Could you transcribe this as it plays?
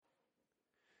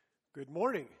Good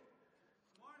morning.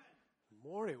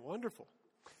 Good morning. Wonderful.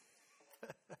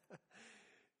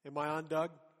 Am I on,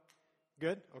 Doug?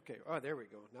 Good? Okay. Oh, there we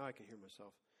go. Now I can hear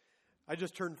myself. I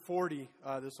just turned 40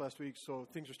 this last week, so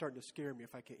things are starting to scare me.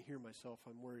 If I can't hear myself,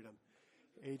 I'm worried I'm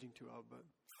aging too out. But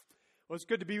well, it's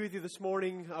good to be with you this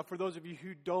morning. For those of you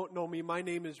who don't know me, my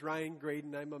name is Ryan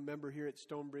Graden. I'm a member here at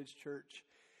Stonebridge Church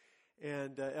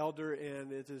and elder,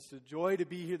 and it is a joy to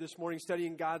be here this morning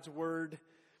studying God's Word.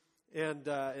 And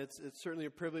it's certainly a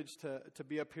privilege to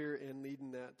be up here and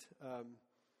leading that.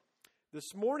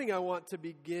 This morning I want to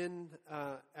begin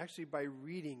actually by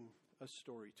reading a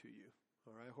story to you.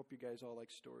 All right, I hope you guys all like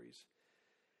stories.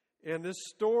 And this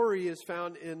story is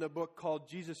found in a book called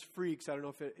Jesus Freaks. I don't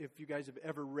know if you guys have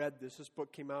ever read this. This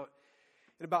book came out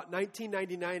in about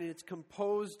 1999, and it's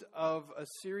composed of a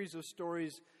series of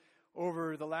stories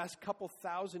over the last couple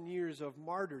thousand years of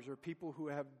martyrs or people who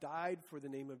have died for the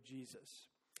name of Jesus.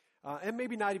 And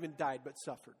maybe not even died, but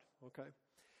suffered, okay?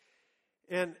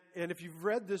 And if you've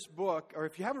read this book, or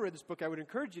if you haven't read this book, I would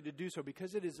encourage you to do so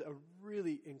because it is a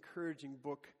really encouraging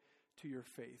book to your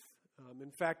faith.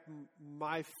 In fact,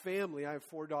 my family, I have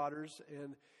 4 daughters,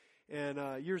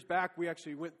 and years back we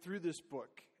actually went through this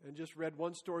book and just read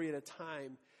one story at a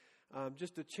time,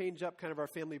 just to change up kind of our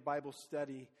family Bible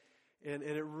study. And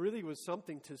it really was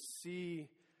something to see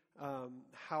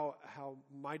how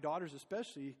my daughters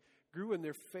especially grew in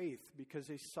their faith because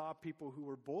they saw people who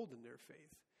were bold in their faith.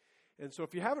 And so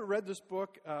if you haven't read this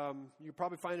book, you'll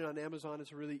probably find it on Amazon.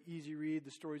 It's a really easy read.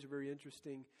 The stories are very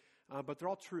interesting, but they're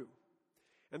all true.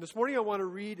 And this morning I want to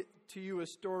read to you a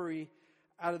story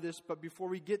out of this, but before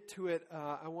we get to it,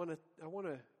 I want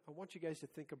you guys to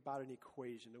think about an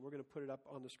equation, and we're going to put it up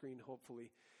on the screen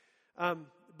hopefully.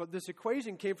 But this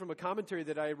equation came from a commentary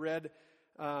that I read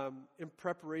in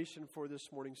preparation for this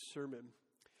morning's sermon.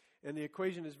 And the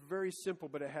equation is very simple,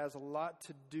 but it has a lot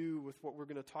to do with what we're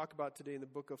going to talk about today in the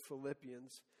book of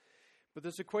Philippians. But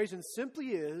this equation simply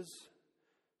is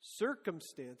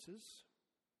circumstances,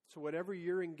 so whatever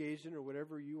you're engaged in or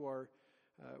whatever you are,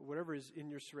 whatever is in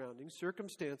your surroundings,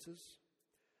 circumstances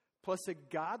plus a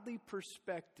godly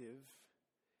perspective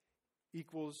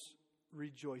equals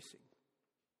rejoicing.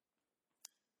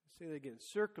 Say that again.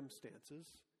 Circumstances,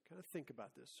 kind of think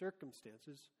about this,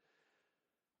 circumstances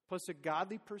plus a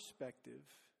godly perspective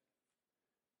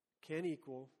can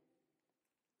equal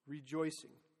rejoicing.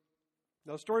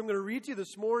 Now, the story I'm going to read to you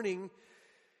this morning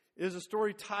is a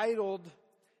story titled,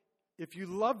 If You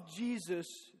Love Jesus,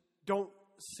 Don't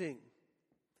Sing.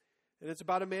 And it's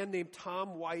about a man named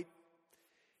Tom White,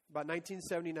 about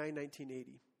 1979,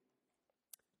 1980. It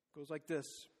goes like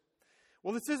this.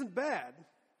 Well, this isn't bad,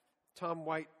 Tom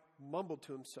White mumbled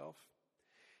to himself.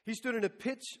 He stood in a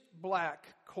pitch black,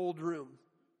 cold room.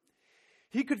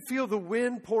 He could feel the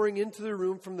wind pouring into the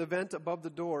room from the vent above the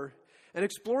door. And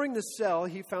exploring the cell,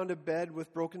 he found a bed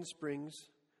with broken springs,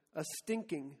 a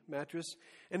stinking mattress,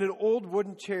 and an old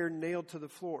wooden chair nailed to the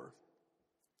floor.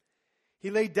 He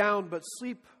lay down, but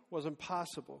sleep was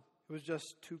impossible. It was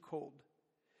just too cold.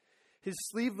 His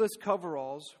sleeveless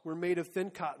coveralls were made of thin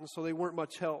cotton, so they weren't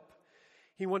much help.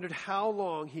 He wondered how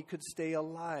long he could stay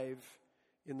alive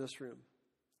in this room.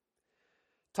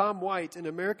 Tom White, an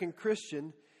American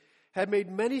Christian, had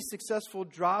made many successful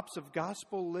drops of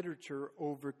gospel literature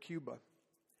over Cuba,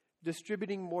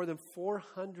 distributing more than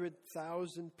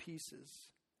 400,000 pieces.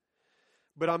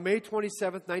 But on May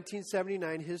 27,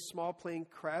 1979, his small plane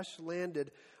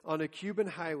crash-landed on a Cuban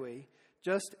highway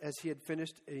just as he had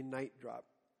finished a night drop.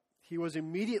 He was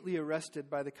immediately arrested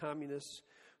by the communists,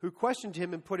 who questioned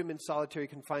him and put him in solitary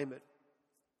confinement.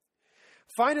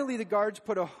 Finally, the guards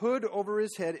put a hood over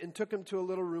his head and took him to a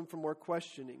little room for more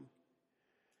questioning.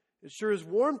 It sure is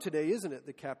warm today, isn't it?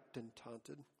 The captain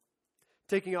taunted,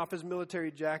 taking off his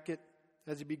military jacket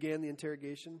as he began the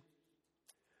interrogation.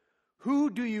 Who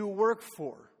do you work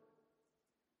for?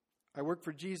 I work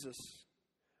for Jesus.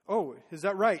 Oh, is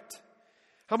that right?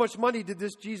 How much money did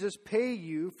this Jesus pay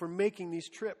you for making these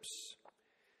trips?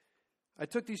 I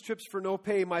took these trips for no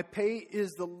pay. My pay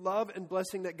is the love and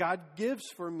blessing that God gives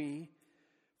for me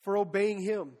for obeying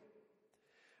Him.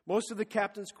 Most of the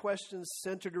captain's questions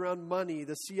centered around money,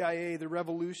 the CIA, the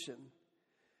revolution.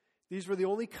 These were the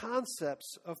only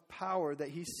concepts of power that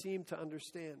he seemed to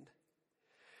understand.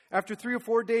 After 3 or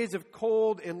 4 days of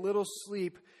cold and little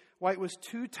sleep, White was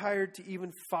too tired to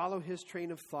even follow his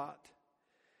train of thought.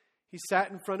 He sat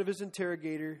in front of his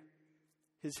interrogator,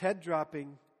 his head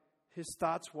dropping, his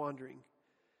thoughts wandering.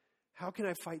 How can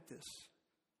I fight this?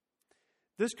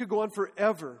 This could go on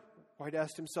forever, White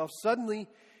asked himself. Suddenly,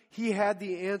 he had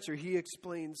the answer. He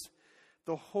explains,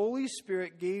 the Holy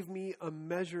Spirit gave me a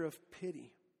measure of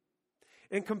pity.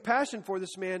 and compassion for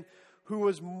this man who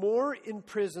was more in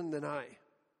prison than I.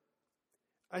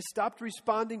 I stopped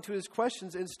responding to his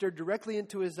questions and stared directly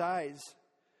into his eyes.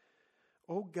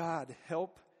 Oh God,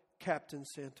 help Captain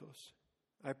Santos,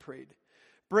 I prayed.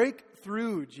 Break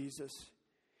through, Jesus.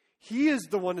 He is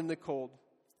the one in the cold,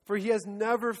 for he has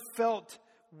never felt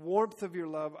warmth of your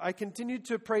love. I continued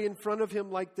to pray in front of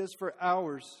him like this for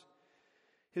hours.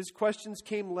 His questions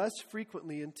came less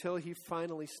frequently until he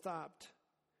finally stopped.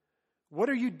 What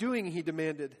are you doing? He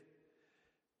demanded.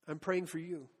 I'm praying for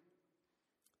you.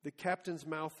 The captain's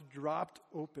mouth dropped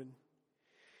open.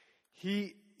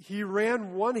 He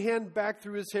ran one hand back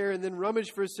through his hair and then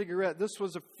rummaged for a cigarette. This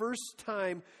was the first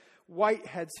time White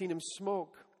had seen him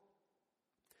smoke.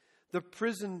 The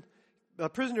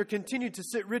prisoner continued to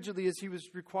sit rigidly as he was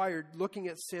required, looking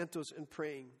at Santos and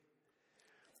praying.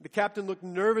 The captain looked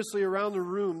nervously around the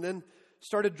room, then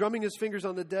started drumming his fingers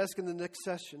on the desk in the next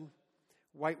session.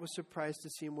 White was surprised to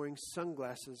see him wearing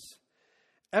sunglasses.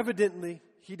 Evidently,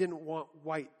 he didn't want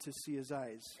White to see his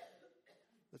eyes.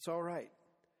 That's all right.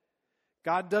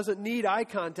 God doesn't need eye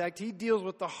contact. He deals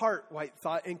with the heart, White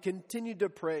thought, and continued to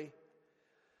pray.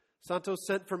 Santos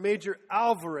sent for Major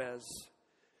Alvarez.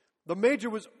 The major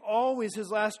was always his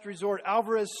last resort.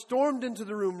 Alvarez stormed into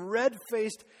the room,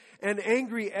 red-faced and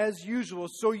angry as usual.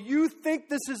 So you think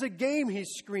this is a game, he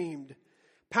screamed,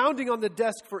 pounding on the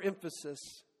desk for emphasis.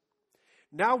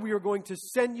 Now we are going to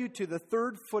send you to the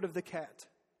third foot of the cat.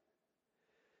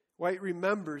 White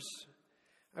remembers,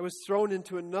 I was thrown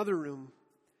into another room.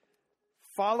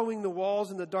 Following the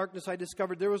walls in the darkness, I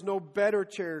discovered there was no bed or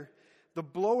chair. The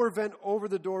blower vent over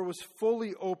the door was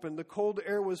fully open. The cold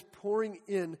air was pouring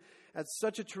in at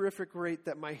such a terrific rate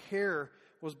that my hair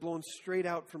was blown straight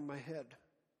out from my head.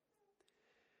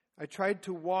 I tried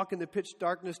to walk in the pitch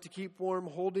darkness to keep warm,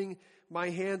 holding my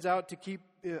hands out to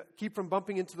keep from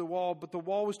bumping into the wall, but the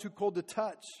wall was too cold to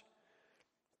touch.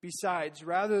 Besides,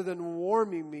 rather than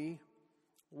warming me,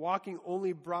 walking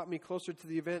only brought me closer to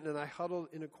the event, and I huddled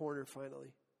in a corner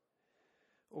finally.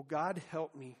 Oh, God,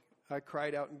 help me, I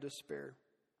cried out in despair.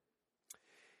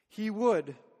 He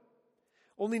would,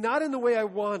 only not in the way I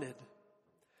wanted.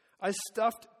 I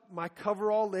stuffed my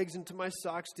coverall legs into my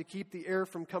socks to keep the air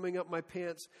from coming up my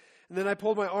pants, and then I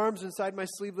pulled my arms inside my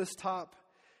sleeveless top,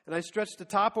 and I stretched the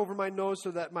top over my nose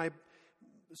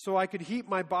so I could heat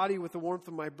my body with the warmth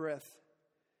of my breath.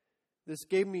 This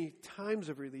gave me times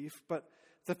of relief, but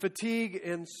the fatigue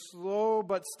and slow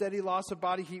but steady loss of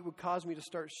body heat would cause me to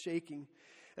start shaking.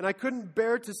 And I couldn't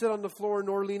bear to sit on the floor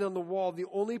nor lean on the wall. The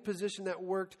only position that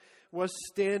worked was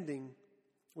standing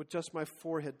with just my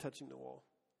forehead touching the wall.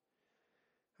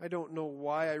 I don't know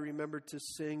why I remembered to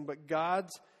sing, but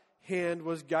God's hand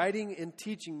was guiding and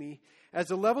teaching me. As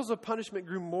the levels of punishment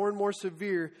grew more and more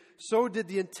severe, so did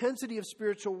the intensity of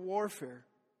spiritual warfare.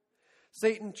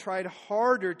 Satan tried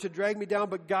harder to drag me down,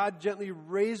 but God gently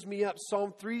raised me up.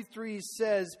 Psalm 3:3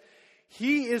 says,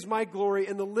 He is my glory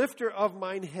and the lifter of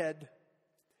mine head.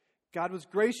 God was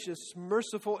gracious,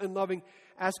 merciful, and loving,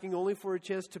 asking only for a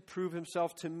chance to prove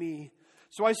himself to me.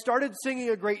 So I started singing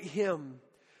a great hymn.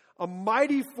 A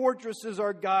mighty fortress is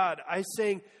our God. I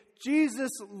sang,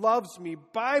 Jesus loves me,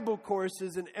 Bible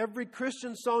choruses, and every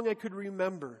Christian song I could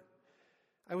remember.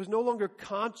 I was no longer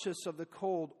conscious of the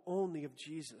cold, only of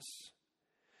Jesus.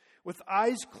 With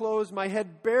eyes closed, my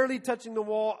head barely touching the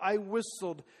wall, I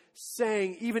whistled,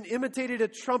 sang, even imitated a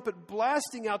trumpet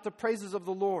blasting out the praises of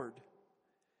the Lord.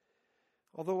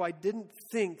 Although I didn't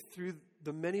think through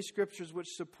the many scriptures which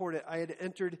support it, I had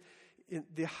entered in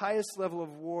the highest level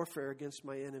of warfare against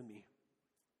my enemy.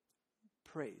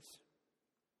 Praise.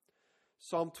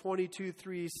 Psalm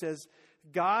 22:3 says,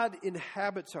 God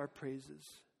inhabits our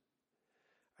praises.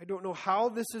 I don't know how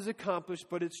this is accomplished,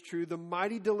 but it's true. The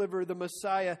mighty deliverer, the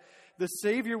Messiah, the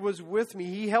Savior was with me.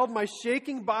 He held my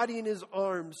shaking body in his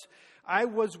arms. I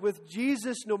was with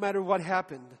Jesus no matter what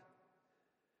happened.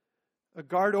 A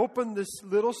guard opened this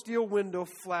little steel window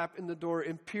flap in the door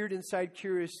and peered inside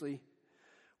curiously.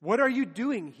 What are you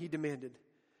doing? He demanded.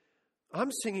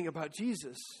 I'm singing about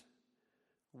Jesus.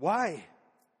 Why?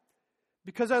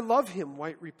 Because I love him,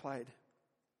 White replied.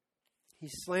 He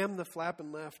slammed the flap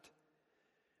and left.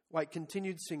 White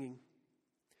continued singing.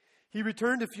 He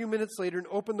returned a few minutes later and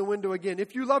opened the window again.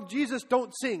 If you love Jesus,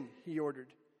 don't sing, he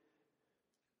ordered.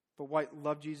 But White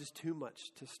loved Jesus too much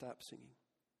to stop singing.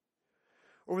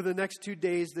 Over the next 2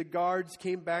 days, the guards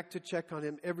came back to check on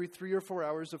him. Every 3 or 4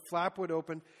 hours, a flap would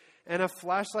open and a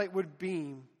flashlight would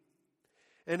beam.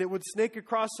 And it would snake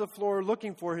across the floor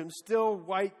looking for him. Still,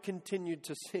 White continued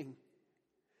to sing.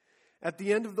 At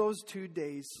the end of those 2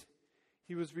 days,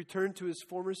 he was returned to his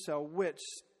former cell, which,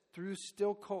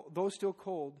 though still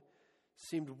cold,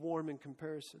 seemed warm in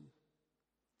comparison.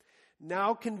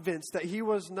 Now convinced that he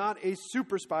was not a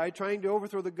super spy trying to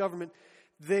overthrow the government,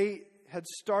 they had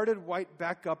started White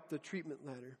back up the treatment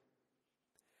ladder.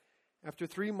 After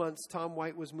 3 months, Tom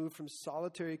White was moved from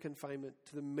solitary confinement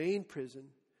to the main prison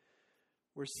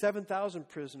where 7,000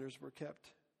 prisoners were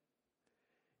kept.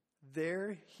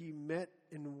 There he met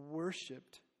and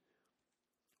worshiped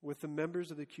with the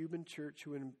members of the Cuban church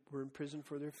who were imprisoned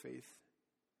for their faith.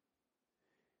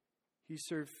 He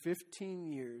served 15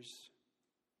 years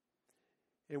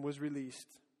and was released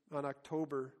on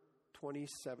October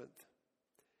 27th.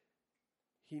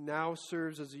 He now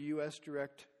serves as a U.S.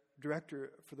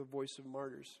 director for the Voice of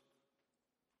Martyrs.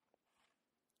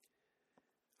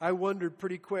 I wondered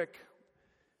pretty quick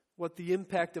what the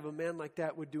impact of a man like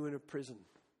that would do in a prison.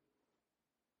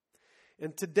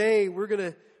 And today we're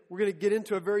going to get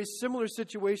into a very similar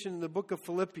situation in the book of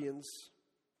Philippians.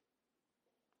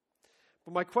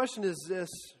 But my question is this: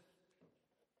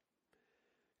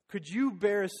 could you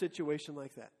bear a situation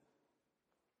like that?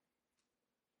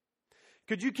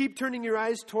 Could you keep turning your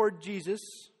eyes toward Jesus?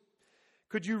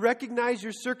 Could you recognize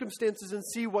your circumstances and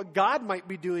see what God might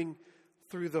be doing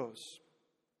through those?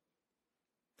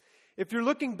 If you're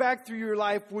looking back through your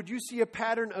life, would you see a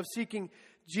pattern of seeking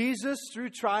Jesus through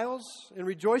trials and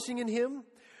rejoicing in Him?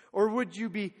 Or would you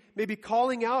be maybe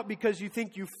calling out because you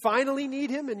think you finally need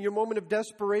Him in your moment of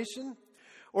desperation?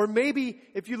 Or maybe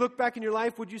if you look back in your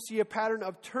life, would you see a pattern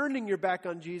of turning your back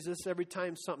on Jesus every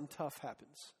time something tough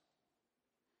happens?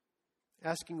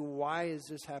 Asking, why is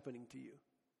this happening to you?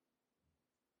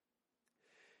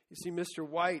 You see, Mr.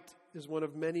 White is one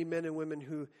of many men and women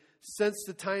who, since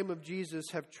the time of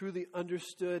Jesus, have truly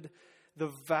understood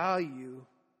the value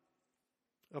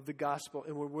of the gospel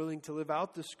and were willing to live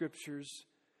out the scriptures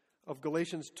of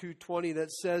Galatians 2:20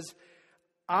 that says,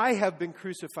 I have been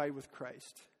crucified with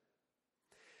Christ.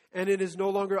 And it is no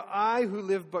longer I who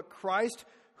live, but Christ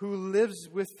who lives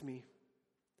with me.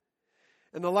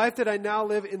 And the life that I now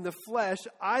live in the flesh,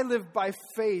 I live by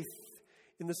faith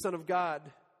in the Son of God,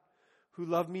 who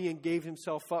loved me and gave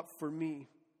Himself up for me.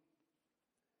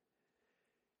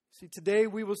 See, today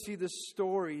we will see the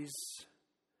stories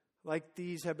like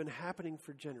these have been happening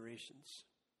for generations.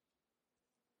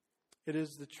 It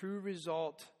is the true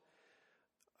result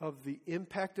of the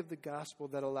impact of the gospel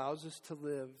that allows us to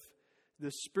live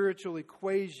the spiritual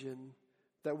equation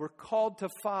that we're called to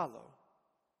follow.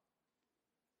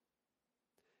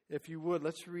 If you would,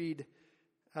 let's read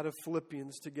out of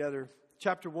Philippians together.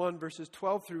 Chapter 1, verses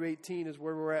 12 through 18 is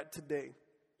where we're at today.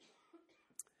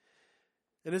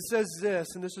 And it says this,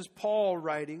 and this is Paul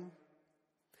writing.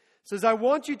 It says, I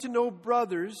want you to know,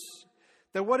 brothers,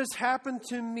 that what has happened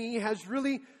to me has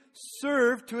really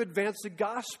served to advance the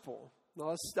gospel. Now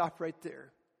let's stop right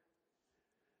there.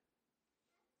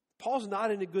 Paul's not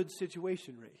in a good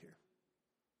situation right here.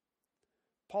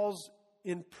 Paul's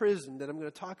in prison, and I'm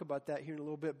going to talk about that here in a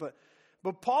little bit.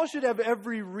 But Paul should have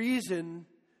every reason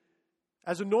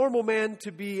as a normal man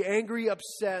to be angry,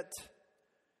 upset,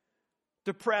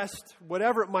 depressed,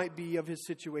 whatever it might be of his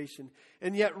situation.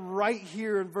 And yet right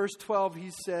here in verse 12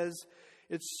 he says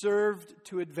it served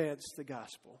to advance the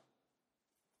gospel.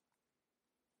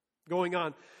 Going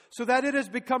on. So that it has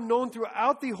become known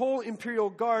throughout the whole imperial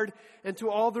guard and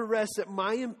to all the rest that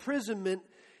my imprisonment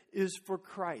is for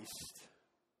Christ.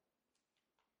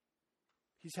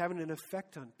 He's having an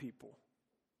effect on people.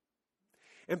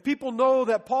 And people know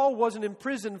that Paul wasn't in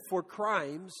prison for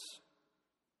crimes.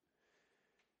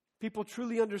 People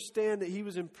truly understand that he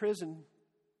was in prison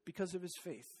because of his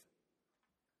faith.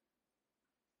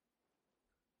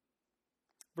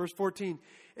 Verse 14,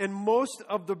 and most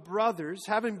of the brothers,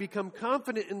 having become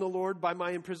confident in the Lord by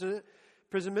my imprisonment,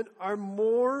 are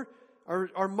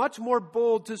much more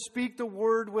bold to speak the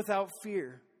word without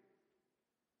fear.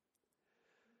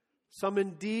 Some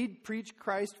indeed preach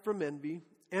Christ from envy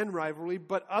and rivalry,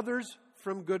 but others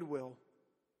from goodwill.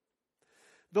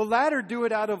 The latter do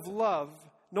it out of love,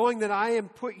 knowing that I am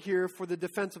put here for the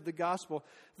defense of the gospel.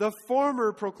 The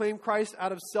former proclaim Christ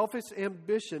out of selfish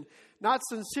ambition, not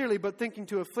sincerely, but thinking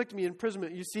to afflict me in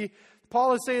imprisonment. You see,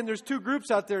 Paul is saying there's two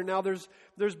groups out there now.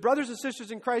 There's brothers and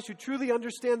sisters in Christ who truly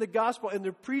understand the gospel, and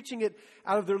they're preaching it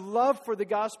out of their love for the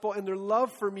gospel and their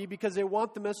love for me because they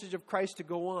want the message of Christ to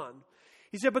go on.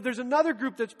 He said, but there's another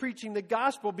group that's preaching the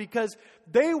gospel because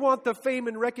they want the fame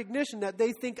and recognition that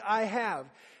they think I have.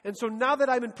 And so now that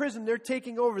I'm in prison, they're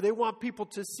taking over. They want people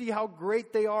to see how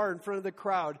great they are in front of the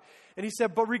crowd. And he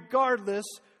said, but regardless,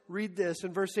 read this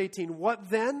in verse 18. What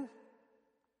then?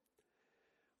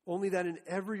 Only that in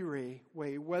every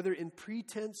way, whether in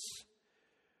pretense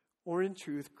or in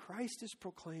truth, Christ is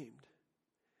proclaimed.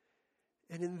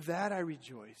 And in that I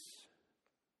rejoice.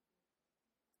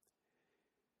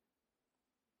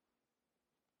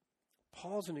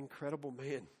 Paul's an incredible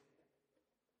man.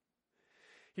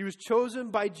 He was chosen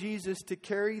by Jesus to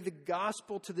carry the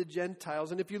gospel to the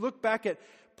Gentiles. And if you look back at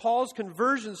Paul's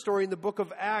conversion story in the book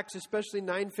of Acts, especially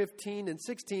 9:15 and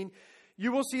 16,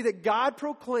 you will see that God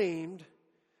proclaimed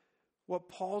what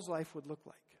Paul's life would look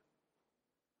like.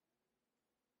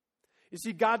 You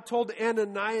see, God told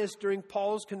Ananias during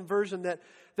Paul's conversion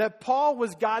that Paul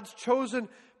was God's chosen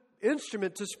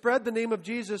instrument to spread the name of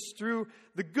Jesus through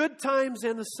the good times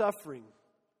and the suffering,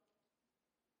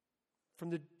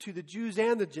 to the Jews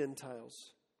and the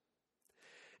Gentiles.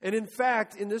 And in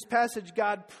fact, in this passage,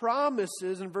 God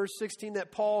promises in verse 16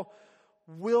 that Paul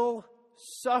will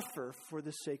suffer for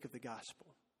the sake of the gospel.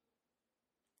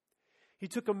 He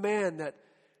took a man that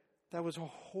was a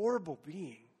horrible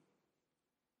being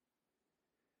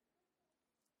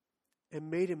and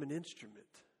made him an instrument.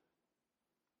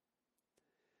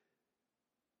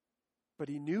 But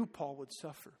he knew Paul would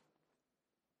suffer.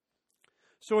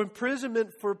 So imprisonment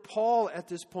for Paul at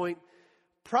this point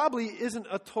probably isn't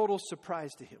a total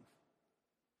surprise to him.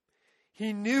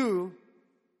 He knew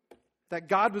that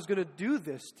God was going to do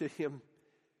this to him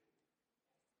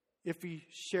if he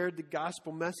shared the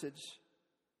gospel message.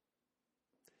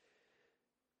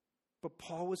 But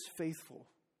Paul was faithful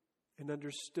and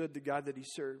understood the God that he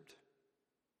served.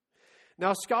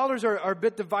 Now, scholars are a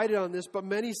bit divided on this, but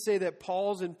many say that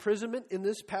Paul's imprisonment in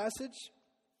this passage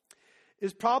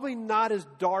is probably not as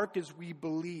dark as we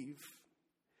believe.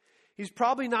 He's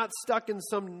probably not stuck in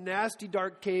some nasty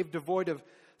dark cave devoid of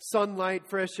sunlight,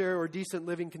 fresh air, or decent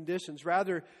living conditions.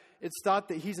 Rather, it's thought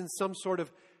that he's in some sort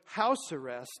of house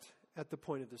arrest at the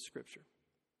point of the scripture.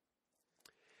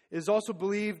 It is also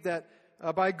believed that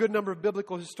by a good number of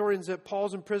biblical historians that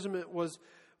Paul's imprisonment was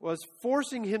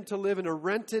forcing him to live in a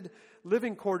rented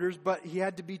living quarters, but he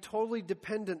had to be totally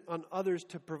dependent on others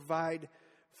to provide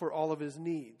for all of his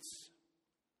needs.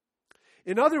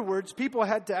 In other words, people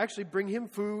had to actually bring him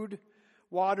food,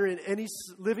 water, and any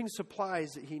living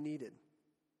supplies that he needed.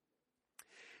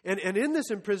 And in this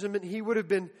imprisonment, he would have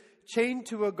been chained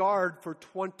to a guard for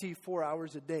 24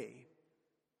 hours a day.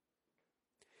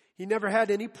 He never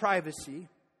had any privacy.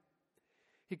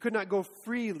 He could not go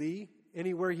freely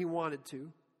anywhere he wanted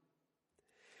to.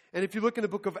 And if you look in the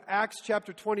book of Acts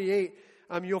chapter 28,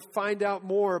 you'll find out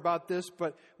more about this.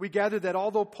 But we gather that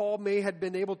although Paul may have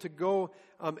been able to go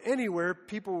anywhere,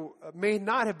 people may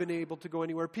not have been able to go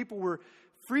anywhere. People were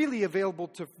freely available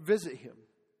to visit him.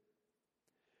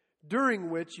 During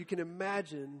which you can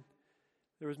imagine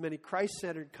there was many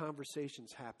Christ-centered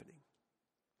conversations happening.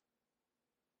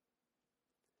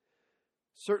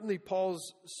 Certainly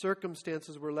Paul's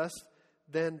circumstances were less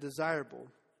than desirable.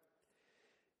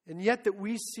 And yet that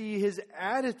we see his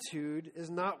attitude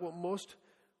is not what most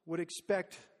would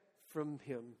expect from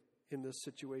him in this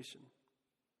situation.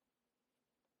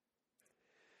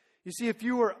 You see, if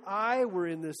you or I were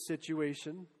in this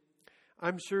situation,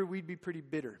 I'm sure we'd be pretty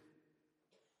bitter.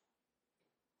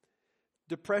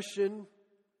 Depression,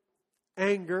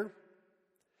 anger,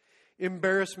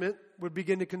 embarrassment would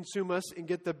begin to consume us and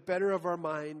get the better of our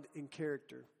mind and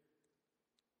character.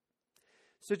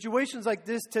 Situations like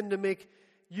this tend to make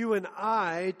you and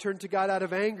I turn to God out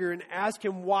of anger and ask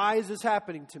Him, why is this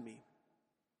happening to me?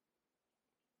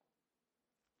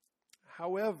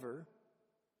 However,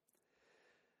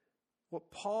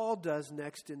 what Paul does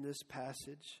next in this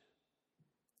passage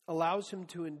allows him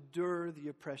to endure the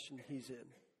oppression he's in.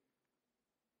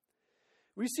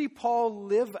 We see Paul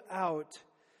live out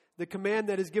the command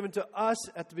that is given to us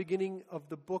at the beginning of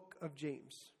the book of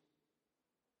James.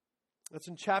 That's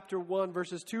in chapter 1,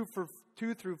 verses 2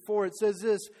 through 4. It says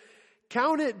this: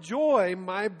 "Count it joy,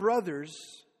 my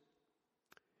brothers,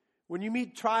 when you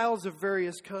meet trials of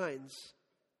various kinds.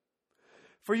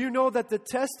 For you know that the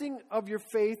testing of your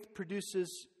faith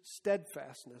produces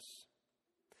steadfastness.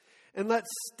 And let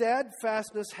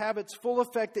steadfastness have its full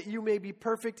effect, that you may be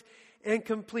perfect and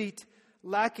complete,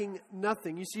 lacking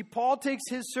nothing." You see, Paul takes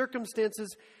his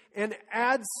circumstances and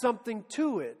adds something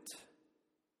to it.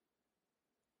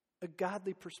 A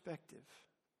godly perspective.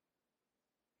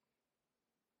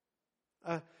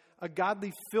 A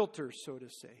godly filter, so to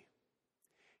say.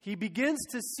 He begins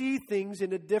to see things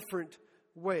in a different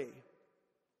way.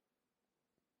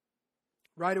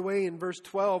 Right away in verse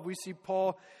 12, we see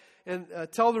Paul and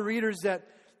tell the readers that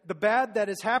the bad that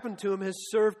has happened to him has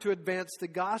served to advance the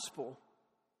gospel.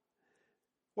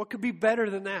 What could be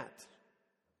better than that?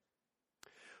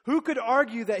 Who could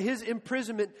argue that his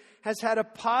imprisonment has had a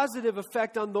positive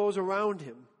effect on those around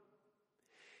him?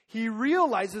 He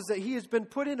realizes that he has been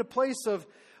put in a place of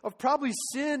probably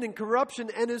sin and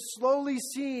corruption and is slowly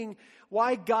seeing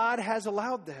why God has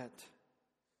allowed that.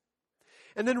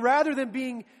 And then rather than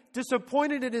being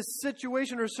disappointed in his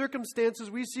situation or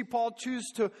circumstances, we see Paul choose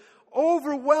to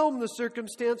overwhelm the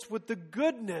circumstance with the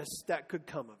goodness that could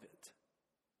come of it.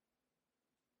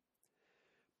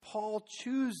 Paul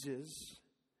chooses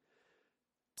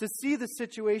to see the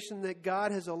situation that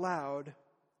God has allowed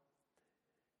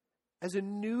as a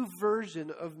new version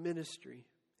of ministry.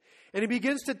 And he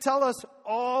begins to tell us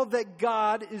all that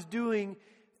God is doing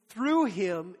through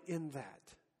him in that.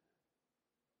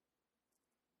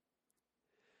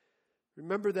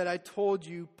 Remember that I told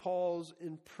you Paul's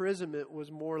imprisonment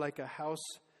was more like a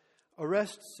house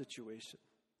arrest situation.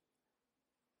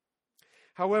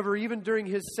 However, even during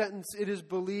his sentence, it is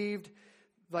believed,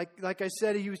 like I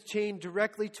said, he was chained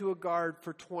directly to a guard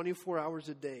for 24 hours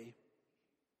a day.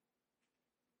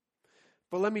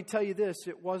 But let me tell you this,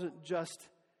 it wasn't just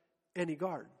any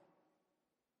guard.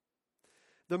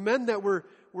 The men that were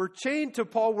chained to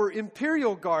Paul were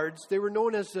imperial guards. They were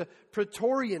known as the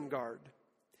Praetorian Guard.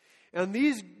 And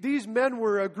these men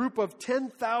were a group of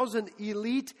 10,000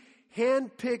 elite,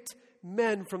 hand-picked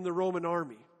men from the Roman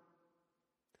army.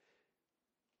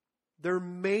 Their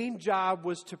main job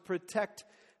was to protect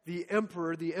the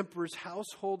emperor's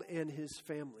household, and his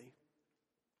family.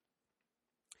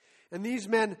 And these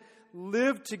men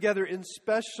lived together in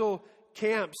special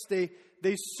camps. They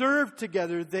served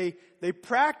together. They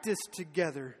practiced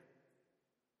together.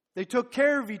 They took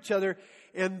care of each other.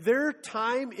 And their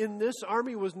time in this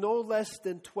army was no less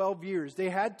than 12 years. They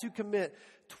had to commit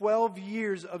 12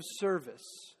 years of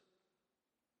service.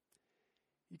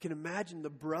 You can imagine the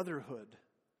brotherhood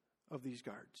of these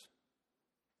guards.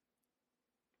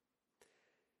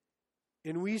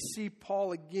 And we see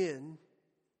Paul again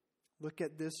look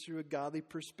at this through a godly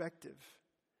perspective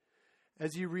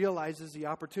as he realizes the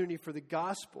opportunity for the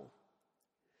gospel.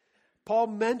 Paul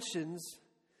mentions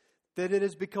that it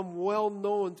has become well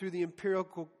known through the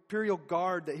imperial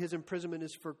guard that his imprisonment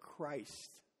is for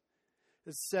Christ.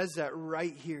 It says that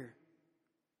right here,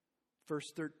 verse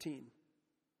 13.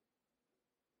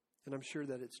 And I'm sure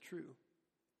that it's true.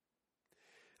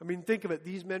 I mean, think of it.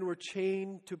 These men were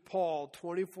chained to Paul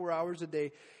 24 hours a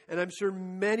day. And I'm sure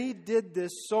many did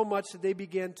this so much that they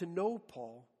began to know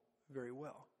Paul very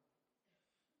well.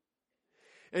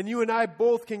 And you and I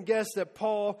both can guess that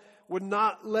Paul would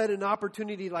not let an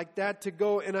opportunity like that to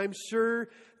go. And I'm sure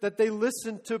that they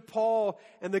listened to Paul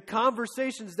and the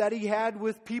conversations that he had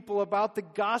with people about the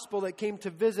gospel that came to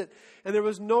visit. And there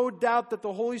was no doubt that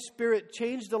the Holy Spirit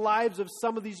changed the lives of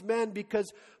some of these men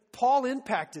because Paul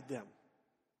impacted them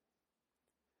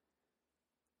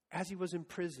as he was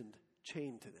imprisoned,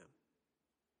 chained to them.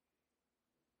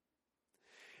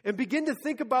 And begin to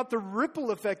think about the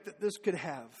ripple effect that this could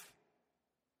have.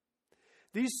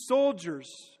 These soldiers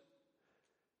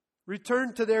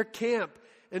returned to their camp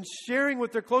and sharing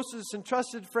with their closest and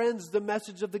trusted friends the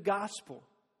message of the gospel.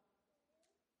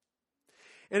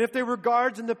 And if they were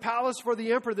guards in the palace for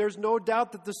the emperor, there's no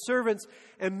doubt that the servants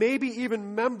and maybe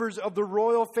even members of the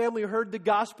royal family heard the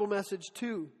gospel message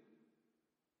too.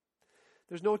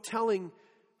 There's no telling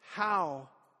how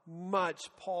much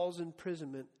Paul's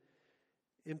imprisonment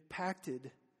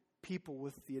impacted people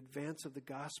with the advance of the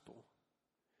gospel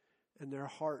and their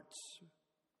hearts.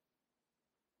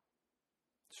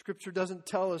 Scripture doesn't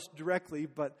tell us directly,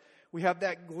 but we have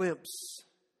that glimpse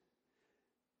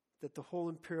that the whole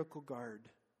imperial guard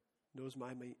knows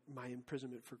my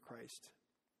imprisonment for Christ.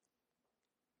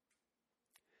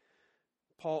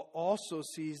 Paul also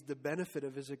sees the benefit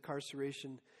of his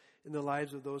incarceration in the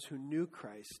lives of those who knew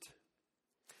Christ,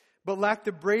 but lacked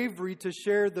the bravery to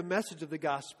share the message of the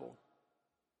gospel.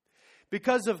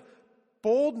 Because of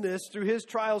boldness through his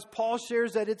trials, Paul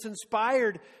shares that it's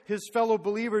inspired his fellow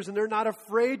believers, and they're not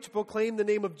afraid to proclaim the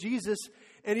name of Jesus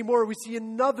anymore. We see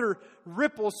another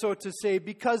ripple, so to say,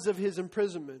 because of his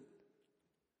imprisonment.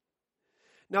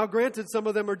 Now, granted, some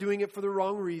of them are doing it for the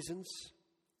wrong reasons.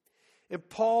 And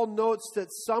Paul notes that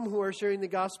some who are sharing the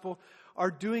gospel are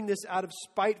doing this out of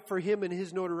spite for him and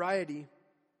his notoriety.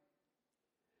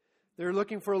 They're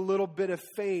looking for a little bit of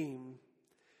fame,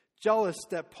 jealous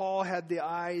that Paul had the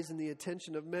eyes and the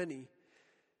attention of many.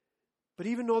 But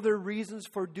even though their reasons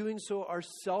for doing so are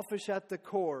selfish at the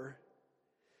core,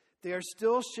 they are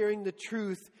still sharing the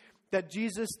truth that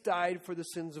Jesus died for the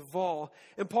sins of all.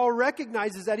 And Paul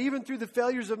recognizes that even through the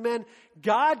failures of men,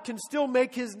 God can still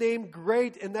make his name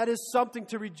great, and that is something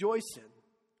to rejoice in.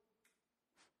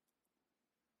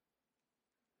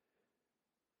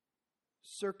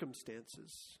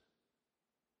 Circumstances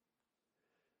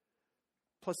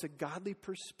plus a godly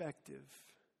perspective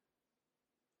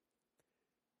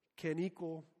can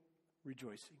equal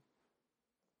rejoicing.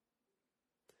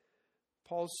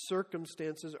 Paul's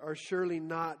circumstances are surely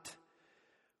not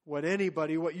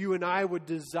what you and I would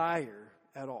desire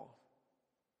at all.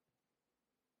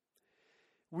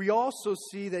 We also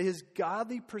see that his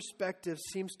godly perspective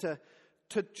seems to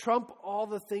trump all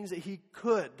the things that he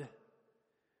could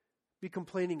be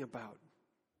complaining about.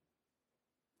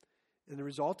 And the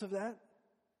result of that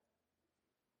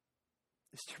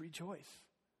is to rejoice.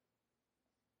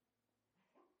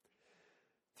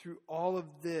 Through all of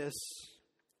this,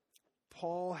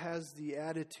 Paul has the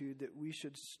attitude that we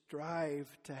should strive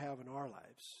to have in our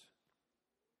lives.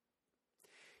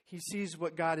 He sees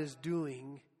what God is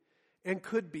doing and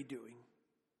could be doing.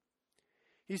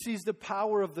 He sees the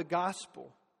power of the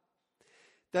gospel,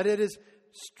 that it is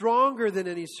stronger than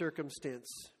any circumstance.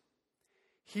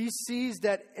 He sees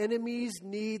that enemies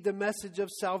need the message of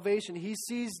salvation. He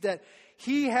sees that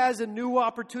he has a new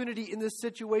opportunity in this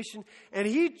situation, and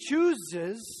he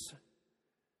chooses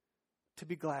to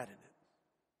be glad in it.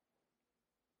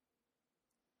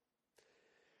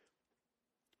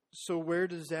 So where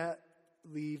does that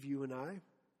leave you and I?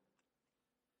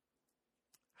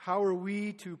 How are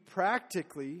we to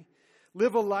practically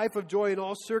live a life of joy in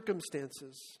all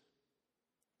circumstances?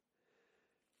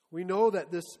 We know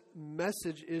that this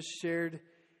message is shared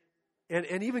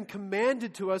and even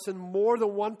commanded to us in more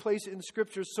than one place in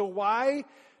Scripture. So why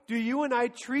do you and I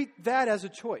treat that as a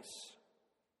choice?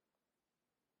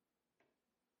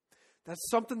 That's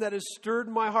something that has stirred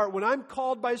my heart. When I'm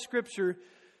called by Scripture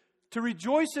to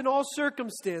rejoice in all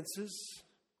circumstances,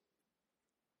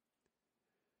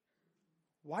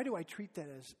 why do I treat that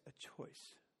as a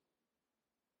choice?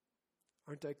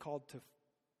 Aren't I called to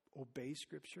obey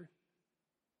Scripture?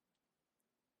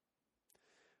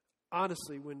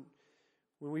 Honestly, when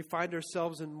we find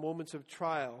ourselves in moments of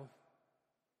trial,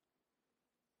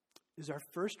 is our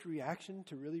first reaction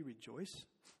to really rejoice?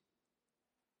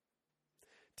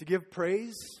 To give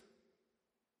praise?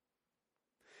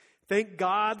 Thank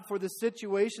God for the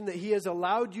situation that He has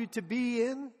allowed you to be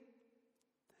in?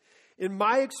 In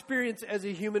my experience as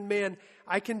a human man,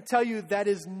 I can tell you that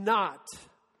is not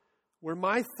where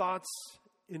my thoughts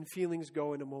and feelings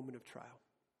go in a moment of trial.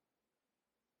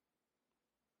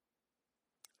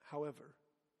 However,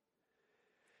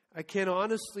 I can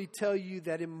honestly tell you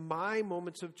that in my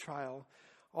moments of trial,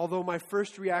 although my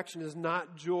first reaction is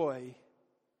not joy,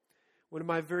 one of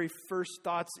my very first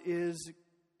thoughts is,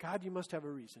 God, you must have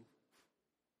a reason.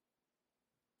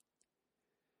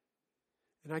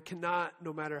 And I cannot,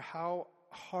 no matter how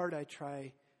hard I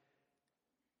try,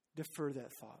 defer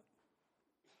that thought.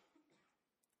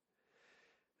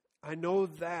 I know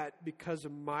that because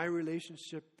of my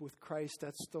relationship with Christ,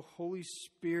 that's the Holy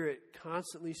Spirit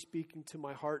constantly speaking to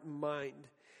my heart and mind.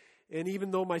 And even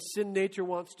though my sin nature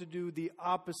wants to do the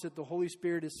opposite, the Holy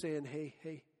Spirit is saying,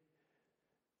 hey,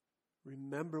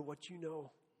 remember what you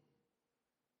know.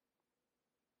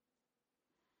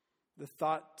 The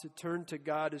thought to turn to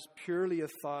God is purely a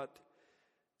thought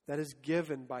that is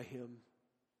given by Him.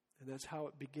 And that's how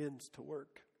it begins to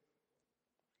work.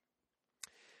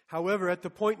 However, at the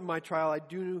point in my trial, I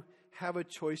do have a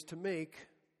choice to make.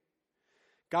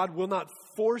 God will not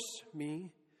force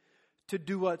me to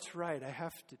do what's right. I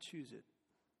have to choose it.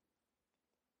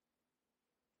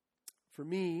 For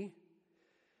me,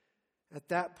 at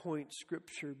that point,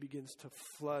 Scripture begins to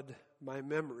flood my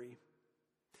memory.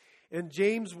 And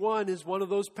James 1 is one of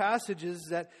those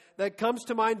passages that comes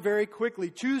to mind very quickly.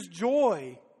 Choose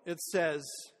joy, it says.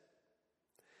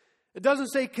 It doesn't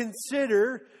say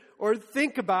consider or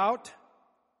think about.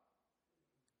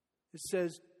 It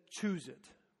says choose it.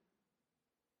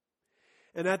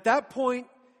 And at that point,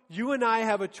 you and I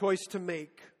have a choice to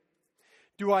make.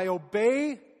 Do I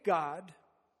obey God?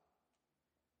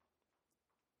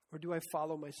 Or do I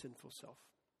follow my sinful self?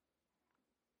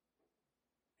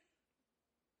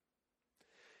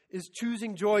 Is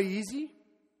choosing joy easy?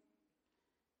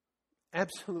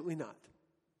 Absolutely not.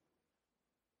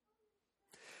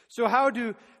 So how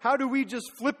do we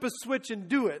just flip a switch and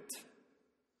do it?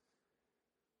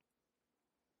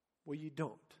 Well, you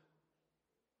don't.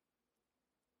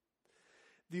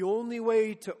 The only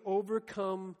way to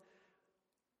overcome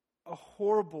a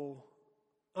horrible,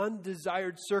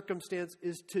 undesired circumstance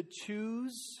is to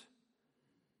choose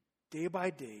day by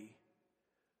day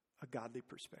a godly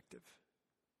perspective.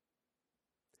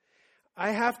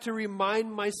 I have to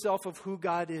remind myself of who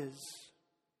God is.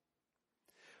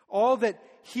 All that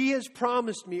He has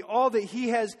promised me, all that He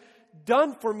has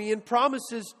done for me and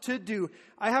promises to do.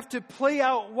 I have to play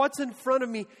out what's in front of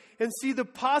me and see the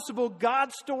possible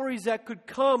God stories that could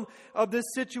come of this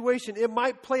situation. It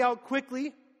might play out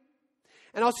quickly,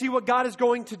 and I'll see what God is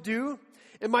going to do.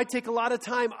 It might take a lot of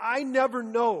time. I never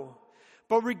know.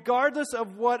 But regardless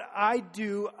of what I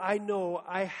do, I know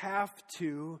I have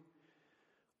to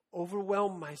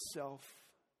overwhelm myself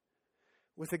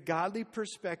with a godly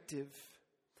perspective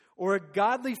or a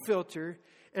godly filter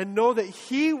and know that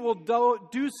He will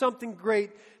do something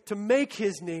great to make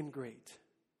His name great.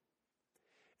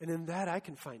 And in that I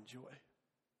can find joy.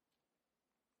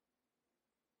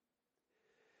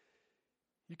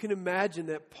 You can imagine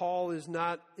that Paul is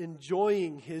not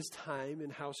enjoying his time in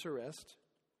house arrest.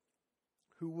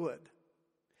 Who would?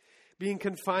 Being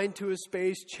confined to a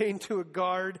space, chained to a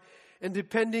guard, and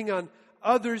depending on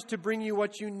others to bring you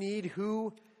what you need.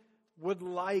 Who would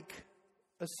like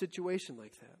a situation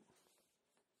like that?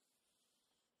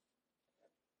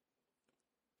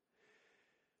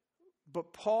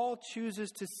 But Paul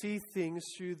chooses to see things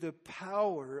through the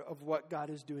power of what God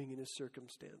is doing in his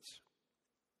circumstance.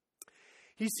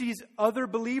 He sees other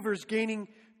believers gaining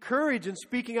courage and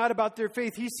speaking out about their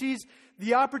faith. He sees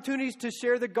the opportunities to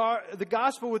share the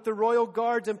gospel with the royal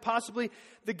guards and possibly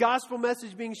the gospel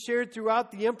message being shared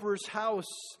throughout the emperor's house.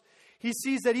 He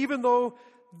sees that even though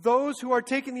those who are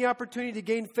taking the opportunity to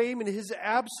gain fame in his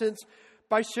absence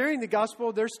by sharing the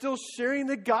gospel, they're still sharing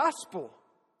the gospel.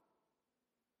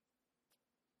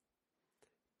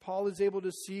 Paul is able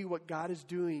to see what God is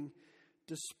doing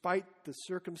despite the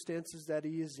circumstances that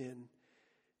he is in.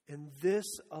 And this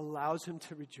allows him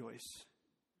to rejoice.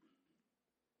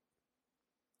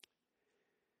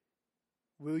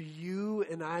 Will you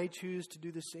and I choose to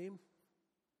do the same?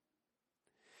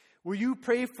 Will you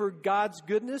pray for God's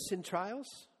goodness in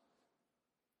trials?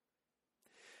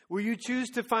 Will you choose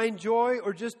to find joy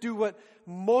or just do what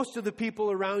most of the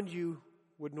people around you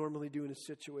would normally do in a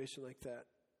situation like that?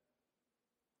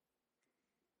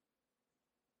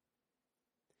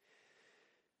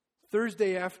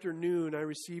 Thursday afternoon, I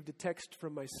received a text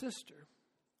from my sister.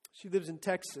 She lives in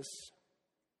Texas.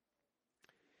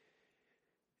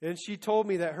 And she told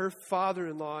me that her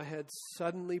father-in-law had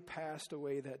suddenly passed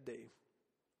away that day.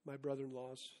 My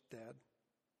brother-in-law's dad.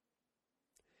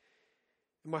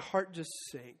 And my heart just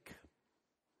sank.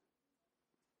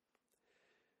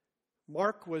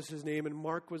 Mark was his name, and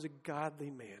Mark was a godly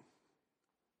man.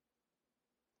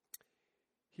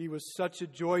 He was such a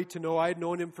joy to know. I had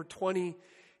known him for 20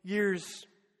 years.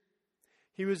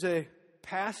 He was a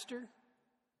pastor,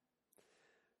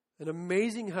 an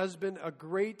amazing husband, a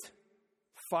great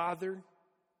father,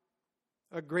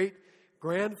 a great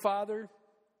grandfather,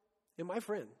 and my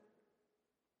friend.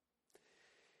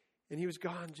 And he was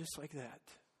gone just like that.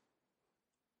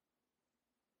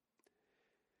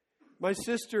 My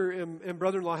sister and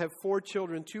brother-in-law have 4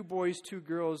 children, 2 boys, 2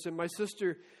 girls, and my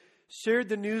sister shared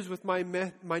the news with my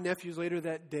nephews later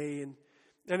that day, and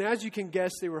as you can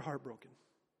guess, they were heartbroken.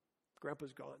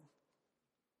 Grandpa's gone.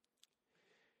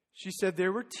 She said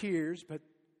there were tears, but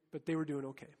they were doing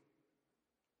okay.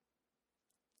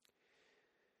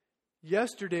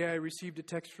 Yesterday, I received a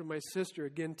text from my sister,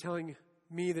 again telling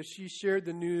me that she shared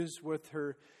the news with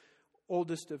her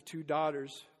oldest of 2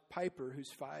 daughters, Piper,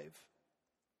 who's 5.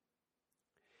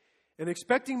 And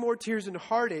expecting more tears and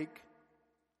heartache,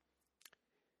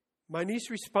 my niece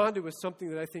responded with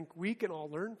something that I think we can all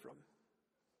learn from.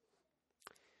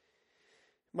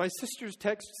 My sister's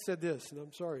text said this, and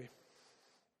I'm sorry.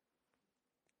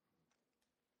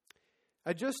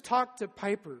 I just talked to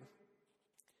Piper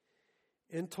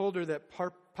and told her that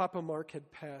Papa Mark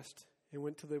had passed and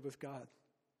went to live with God.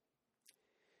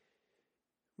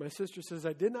 My sister says,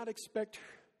 I did not expect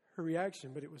her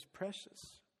reaction, but it was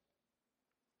precious.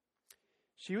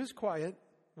 She was quiet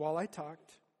while I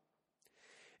talked.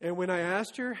 And when I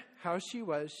asked her how she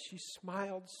was, she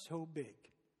smiled so big.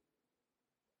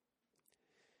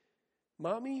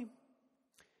 Mommy,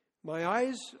 my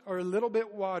eyes are a little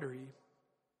bit watery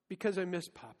because I miss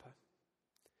Papa.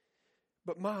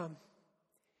 But Mom,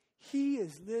 he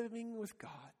is living with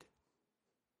God.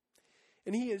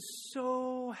 And he is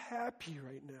so happy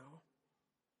right now.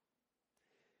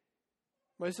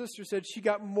 My sister said she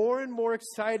got more and more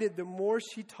excited the more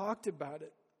she talked about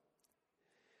it.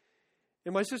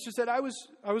 And my sister said, I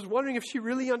was wondering if she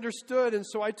really understood. And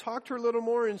so I talked to her a little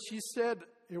more, and she said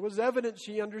it was evident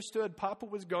she understood. Papa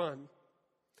was gone.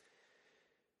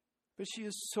 But she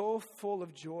is so full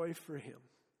of joy for him.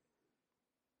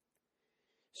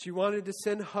 She wanted to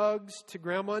send hugs to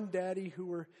Grandma and Daddy who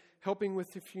were helping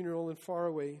with the funeral and far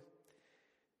away.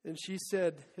 And she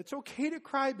said, it's okay to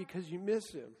cry because you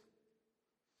miss him,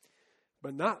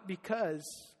 but not because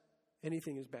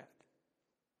anything is bad.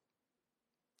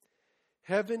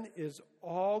 Heaven is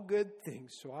all good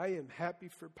things, so I am happy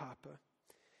for Papa,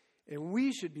 and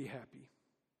we should be happy.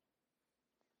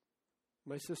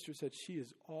 My sister said she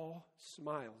is all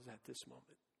smiles at this moment.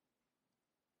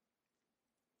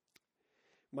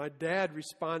 My dad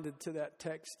responded to that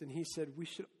text, and he said, we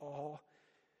should all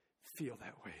feel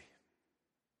that way.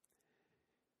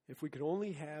 If we could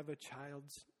only have a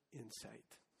child's insight.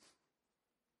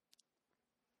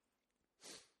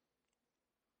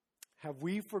 Have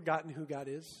we forgotten who God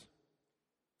is?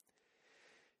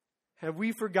 Have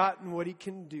we forgotten what He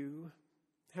can do?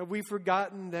 Have we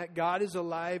forgotten that God is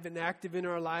alive and active in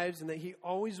our lives and that He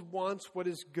always wants what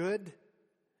is good?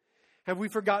 Have we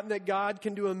forgotten that God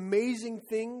can do amazing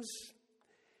things?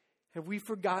 Have we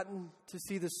forgotten to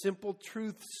see the simple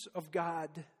truths of God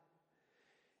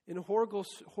in horrible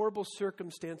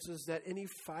circumstances that any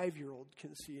 5-year-old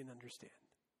can see and understand?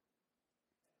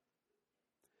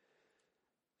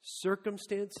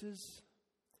 Circumstances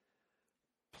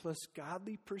plus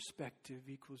godly perspective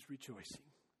equals rejoicing.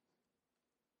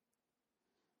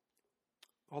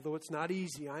 Although it's not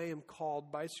easy, I am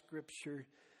called by Scripture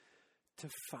to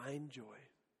find joy.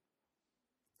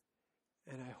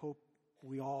 And I hope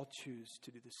we all choose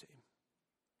to do the same.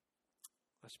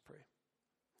 Let's pray.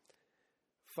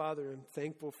 Father, I'm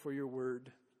thankful for your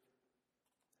word.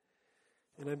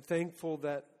 And I'm thankful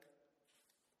that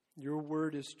your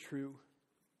word is true.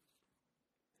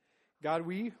 God,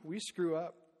 we screw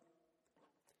up.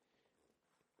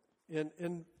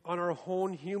 And on our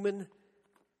own human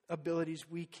abilities,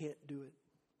 we can't do it.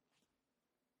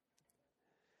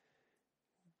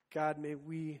 God, may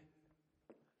we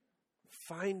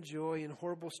find joy in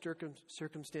horrible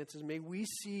circumstances. May we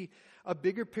see a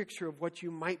bigger picture of what you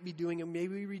might be doing, and may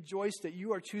we rejoice that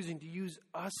you are choosing to use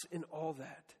us in all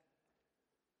that.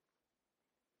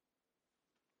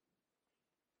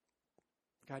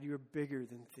 God, you are bigger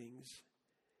than things,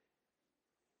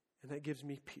 and that gives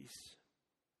me peace.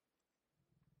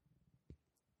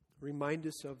 Remind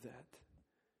us of that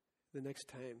the next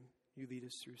time you lead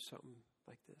us through something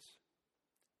like this.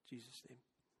 In Jesus' name,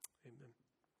 amen.